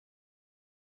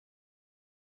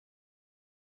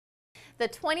The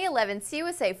 2011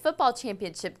 CUSA Football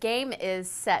Championship game is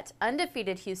set.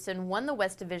 Undefeated Houston won the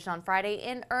West Division on Friday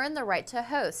and earned the right to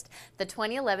host the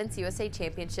 2011 CUSA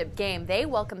Championship game. They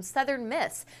welcome Southern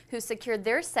Miss, who secured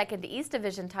their second East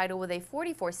Division title with a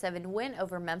 44-7 win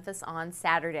over Memphis on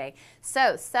Saturday.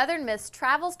 So Southern Miss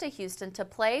travels to Houston to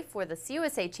play for the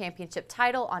CUSA Championship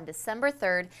title on December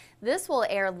 3rd. This will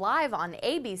air live on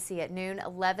ABC at noon,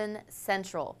 11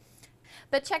 Central.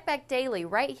 But check back daily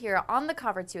right here on the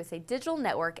Conference USA Digital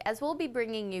Network, as we'll be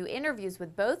bringing you interviews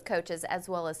with both coaches as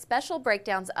well as special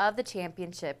breakdowns of the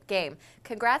championship game.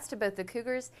 Congrats to both the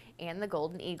Cougars and the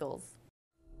Golden Eagles.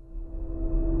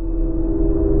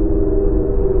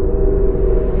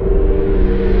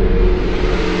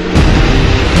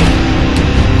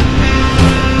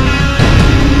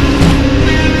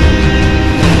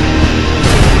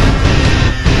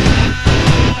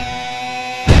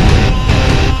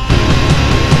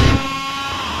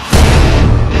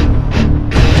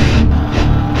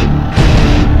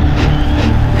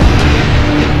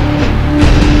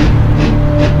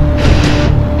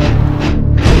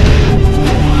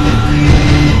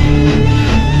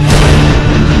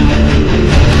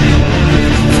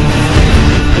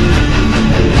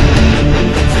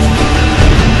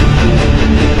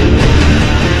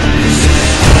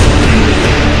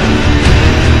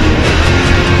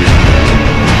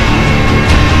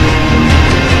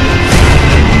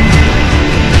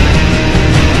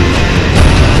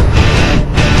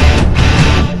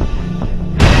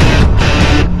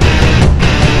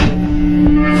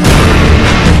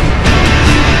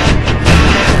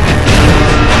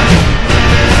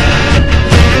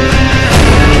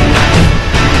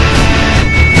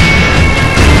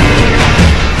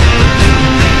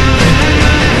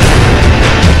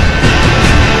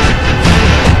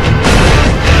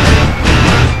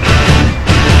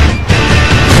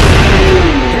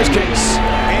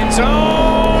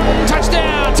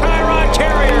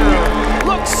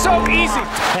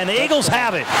 And the Eagles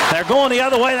have it. They're going the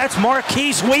other way. That's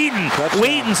Marquise Wheaton.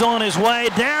 Wheaton's on his way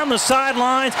down the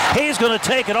sidelines. He's going to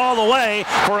take it all the way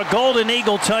for a Golden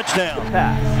Eagle touchdown.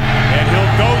 And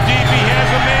he'll go deep. He has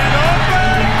a man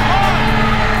open.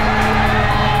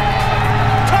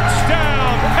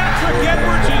 Touchdown. Patrick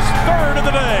Edwards is third of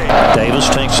the day. Davis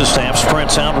takes the snap,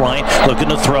 sprints out right, looking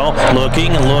to throw,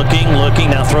 looking,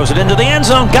 now throws it into the end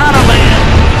zone. Got him, man.